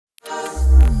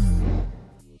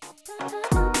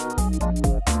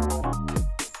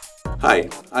Hi,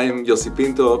 I am Yosi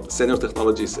Pinto, Senior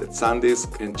Technologist at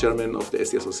SanDisk and Chairman of the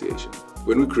SD Association.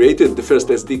 When we created the first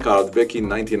SD card back in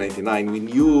 1999, we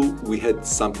knew we had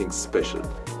something special.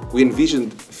 We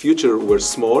envisioned a future where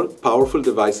small, powerful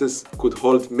devices could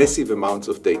hold massive amounts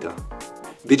of data.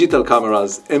 Digital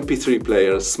cameras, MP3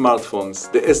 players,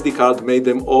 smartphones, the SD card made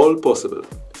them all possible.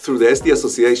 Through the SD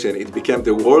Association, it became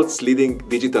the world's leading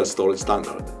digital storage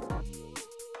standard.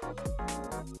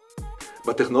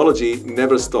 But technology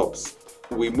never stops.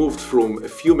 We moved from a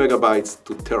few megabytes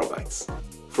to terabytes,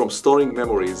 from storing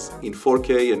memories in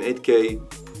 4K and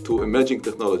 8K to emerging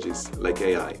technologies like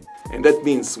AI. And that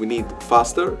means we need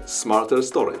faster, smarter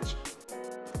storage.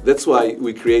 That's why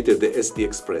we created the SD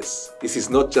Express. This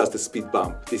is not just a speed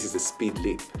bump, this is a speed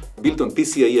leap. Built on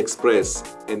PCIe Express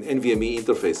and NVMe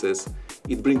interfaces,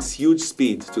 it brings huge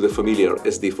speed to the familiar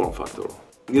SD form factor,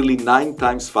 nearly 9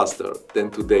 times faster than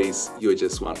today's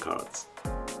UHS-I cards.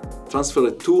 Transfer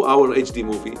a 2-hour HD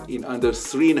movie in under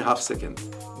 3.5 seconds.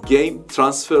 Game,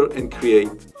 transfer and create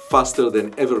faster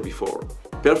than ever before.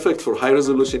 Perfect for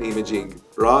high-resolution imaging,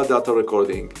 raw data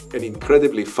recording, and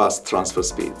incredibly fast transfer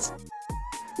speeds.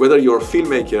 Whether you're a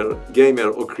filmmaker, gamer,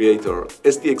 or creator,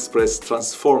 SD Express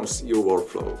transforms your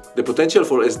workflow. The potential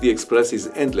for SD Express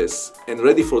is endless and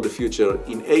ready for the future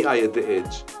in AI at the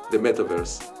edge, the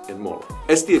metaverse, and more.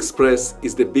 SD Express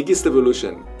is the biggest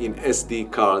evolution in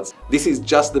SD cards. This is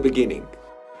just the beginning.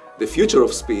 The future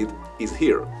of speed is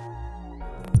here.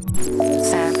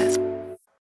 SanDisk.